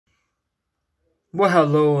Well,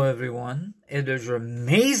 hello everyone. It is your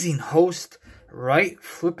amazing host, right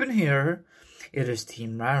flipping here. It is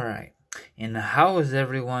Team Rai. And how is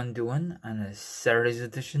everyone doing on a Saturday's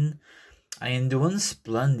edition? I am doing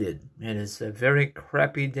splendid. It is a very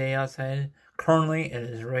crappy day outside. Currently, it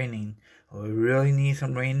is raining. We really need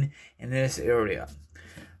some rain in this area.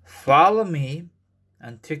 Follow me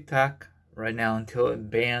on TikTok right now until it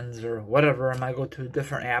bans or whatever. I might go to a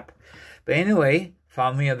different app. But anyway,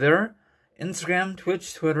 follow me there. Instagram,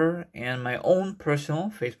 Twitch, Twitter, and my own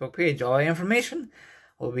personal Facebook page. All the information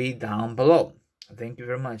will be down below. Thank you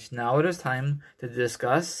very much. Now it is time to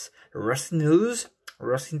discuss wrestling news,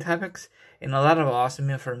 wrestling topics, and a lot of awesome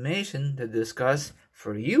information to discuss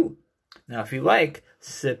for you. Now, if you like,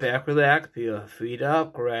 sit back, relax, put your feet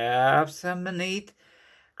up, grab something to eat,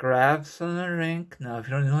 grab something to drink. Now, if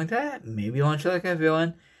you don't do like that, maybe you want to like a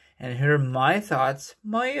villain and hear my thoughts,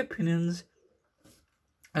 my opinions,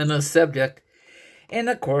 on the subject, and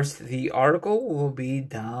of course the article will be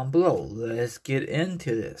down below. Let's get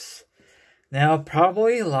into this. Now,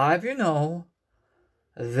 probably a lot of you know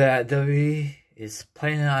that WWE is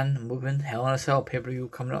planning on moving Hell in a Cell pay-per-view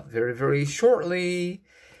coming up very, very shortly.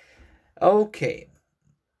 Okay,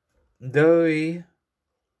 the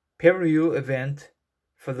pay-per-view event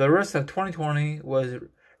for the rest of 2020 was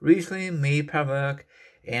recently made public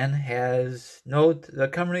and the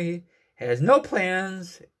company has no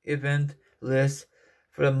plans event list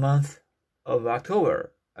for the month of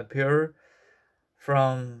October. Appear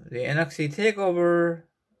from the NXT TakeOver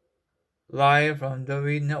live from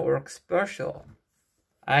WWE Network special.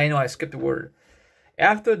 I know I skipped a word.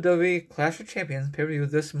 After WWE Clash of Champions pay-per-view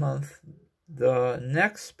this month, the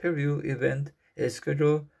next pay-per-view event is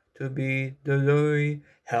scheduled to be the WWE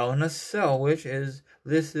Hell in a Cell, which is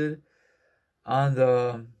listed on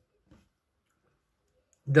the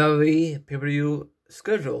WWE pay-per-view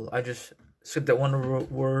schedule. I just skipped that one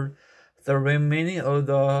word. The remaining of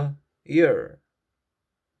the year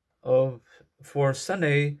for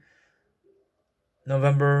Sunday,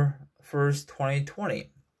 November 1st,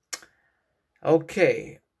 2020.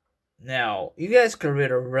 Okay, now you guys can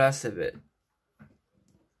read the rest of it.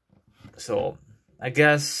 So I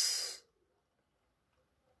guess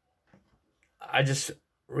I just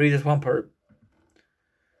read this one part.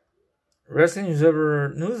 Wrestling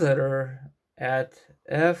Observer newsletter at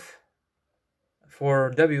F4W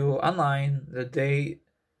Online, the date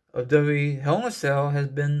of WWE Hell in a Cell has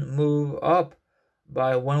been moved up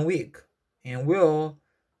by 1 week and will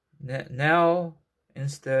now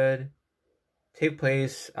instead take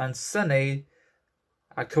place on Sunday,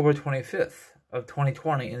 October 25th of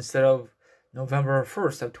 2020 instead of November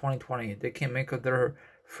 1st of 2020. They can't make up their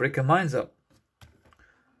freaking minds up.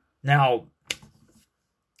 Now,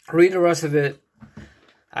 read the rest of it.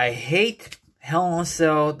 I hate Hell in a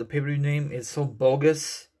Cell. The pay-per-view name is so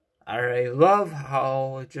bogus. I love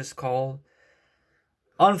how it's just called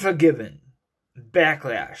Unforgiven,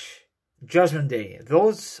 Backlash, Judgment Day.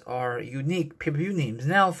 Those are unique pay-per-view names.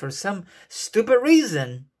 Now, for some stupid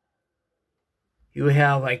reason, you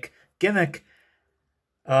have like gimmick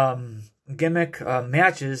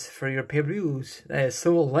matches for your pay-per-views. That is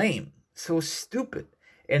so lame, so stupid,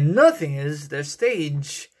 and nothing is the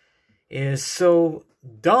stage is so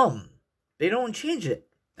dumb. They don't change it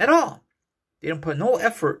at all. They don't put no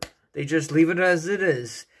effort. They just leave it as it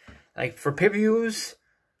is. Like for pay-per-views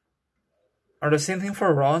are the same thing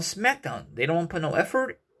for Raw and SmackDown. They don't put no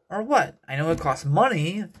effort or what? I know it costs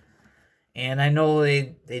money, and I know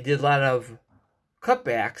they did a lot of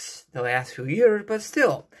cutbacks the last few years, but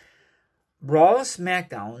still, Raw and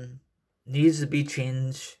SmackDown needs to be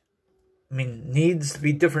changed. I mean, needs to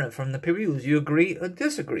be different from the pay-per-views. You agree or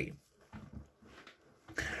disagree?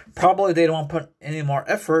 Probably they don't put any more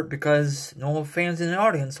effort because no fans in the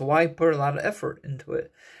audience. So why put a lot of effort into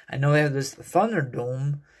it? I know they have this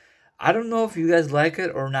Thunderdome. I don't know if you guys like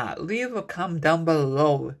it or not. Leave a comment down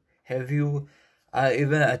below. Have you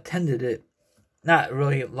even attended it? Not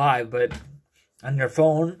really live, but on your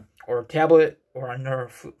phone or tablet or on your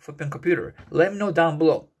flipping computer. Let me know down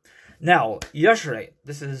below. Now, yesterday,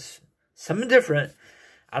 this is something different.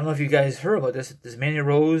 I don't know if you guys heard about this. This Mandy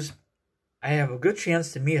Rose, I have a good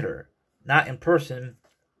chance to meet her. Not in person.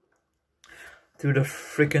 Through the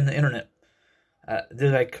freaking internet.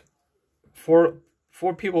 There's like four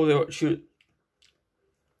people that shoot.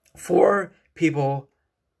 4 people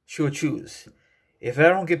she would choose. If I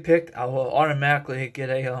don't get picked, I will automatically get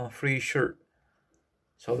a free shirt.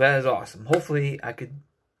 So that is awesome. Hopefully I could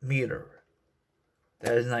meet her.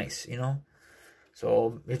 That is nice, you know.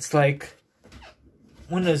 So it's like,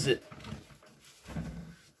 when is it?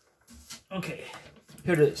 Okay,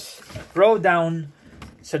 here it is. Throw down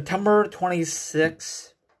September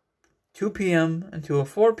 26th, 2 p.m. until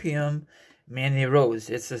 4 p.m. Mandy Rose.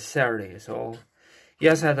 It's a Saturday, so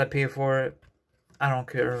yes, I had to pay for it. I don't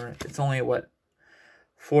care. It's only what,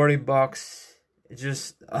 $40. It's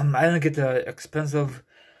just I didn't get the expensive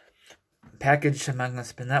package. I'm not gonna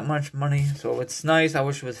spend that much money, so it's nice. I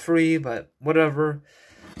wish it was free, but whatever.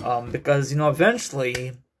 Because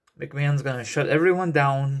eventually McMahon's gonna shut everyone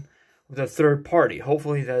down with a third party.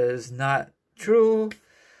 Hopefully that is not true.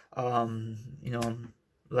 A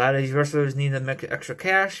lot of these wrestlers need to make extra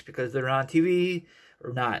cash because they're on TV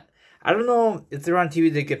or not. I don't know if they're on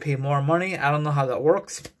TV, they get paid more money. I don't know how that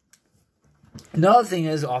works. Another thing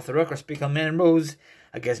is, off the record, speaking of Mandy Rose,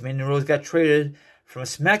 I guess Mandy Rose got traded from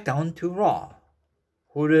SmackDown to Raw.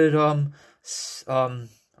 Who did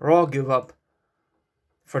Raw give up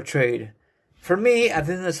for trade? For me, I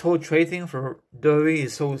think this whole trade thing for WWE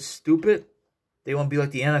is so stupid. They won't be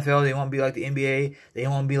like the NFL, they won't be like the NBA, they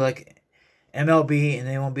won't be like MLB, and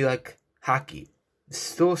they won't be like hockey. It's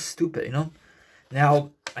so stupid,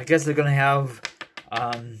 Now, I guess they're going to have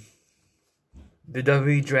the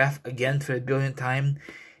WWE draft again for the billionth time.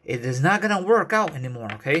 It is not going to work out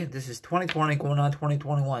anymore, okay? This is 2020 going on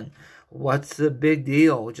 2021. What's the big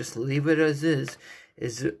deal? Just leave it as is.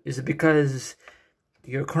 Is it because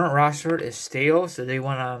your current roster is stale, so they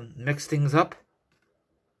want to mix things up?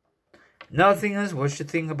 Another thing is, what you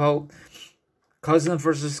think about cousin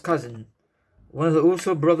versus cousin? One of the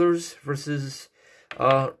Uso brothers versus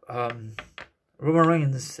Roman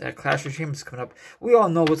Reigns at Clash of Champions coming up. We all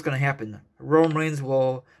know what's going to happen. Roman Reigns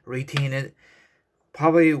will retain it.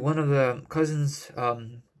 Probably one of the cousins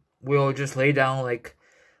will just lay down like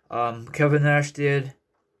Kevin Nash did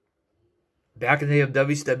back in the day of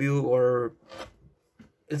WCW, or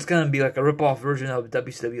it's going to be like a rip-off version of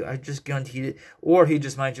WCW. I just guaranteed it. Or he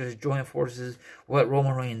just might just join forces with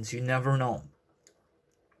Roman Reigns. You never know.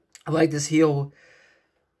 I like this heel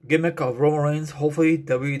gimmick of Roman Reigns. Hopefully,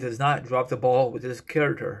 WWE does not drop the ball with this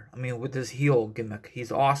character. I mean, with this heel gimmick.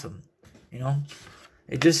 He's awesome.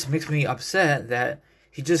 It just makes me upset that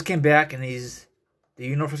he just came back and he's the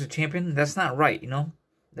Universal Champion. That's not right,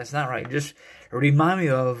 That's not right. Just remind me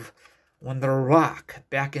of when The Rock,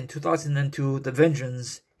 back in 2002, The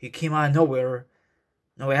Vengeance, he came out of nowhere.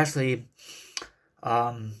 No, actually,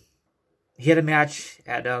 he had a match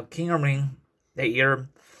at King of Ring that year.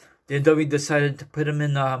 Then WWE decided to put him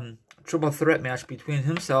in a triple threat match between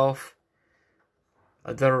himself,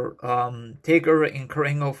 the Taker, and Kurt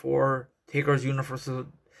Angle for Taker's Universal,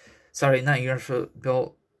 not Universal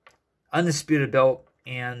belt, Undisputed belt,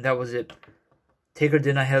 and that was it. Taker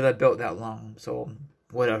did not have that belt that long, so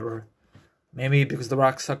whatever. Maybe because The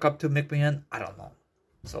Rock suck up to McMahon, I don't know.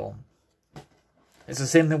 So it's the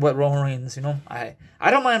same thing with Roman Reigns, I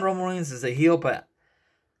don't mind Roman Reigns as a heel, but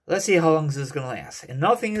let's see how long this is going to last. And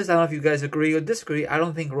another thing is, I don't know if you guys agree or disagree, I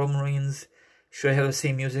don't think Roman Reigns should have the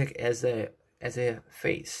same music as a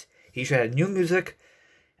face. He should have new music.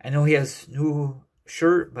 I know he has new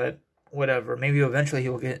shirt, but whatever. Maybe eventually he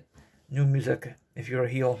will get new music if you're a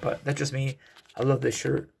heel, but that's just me. I love this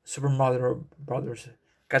shirt. Super Mario Brothers.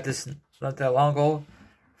 Got this not that long ago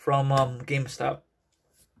from GameStop.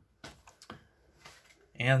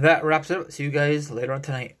 And that wraps it up. See you guys later on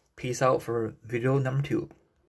tonight. Peace out for video number 2.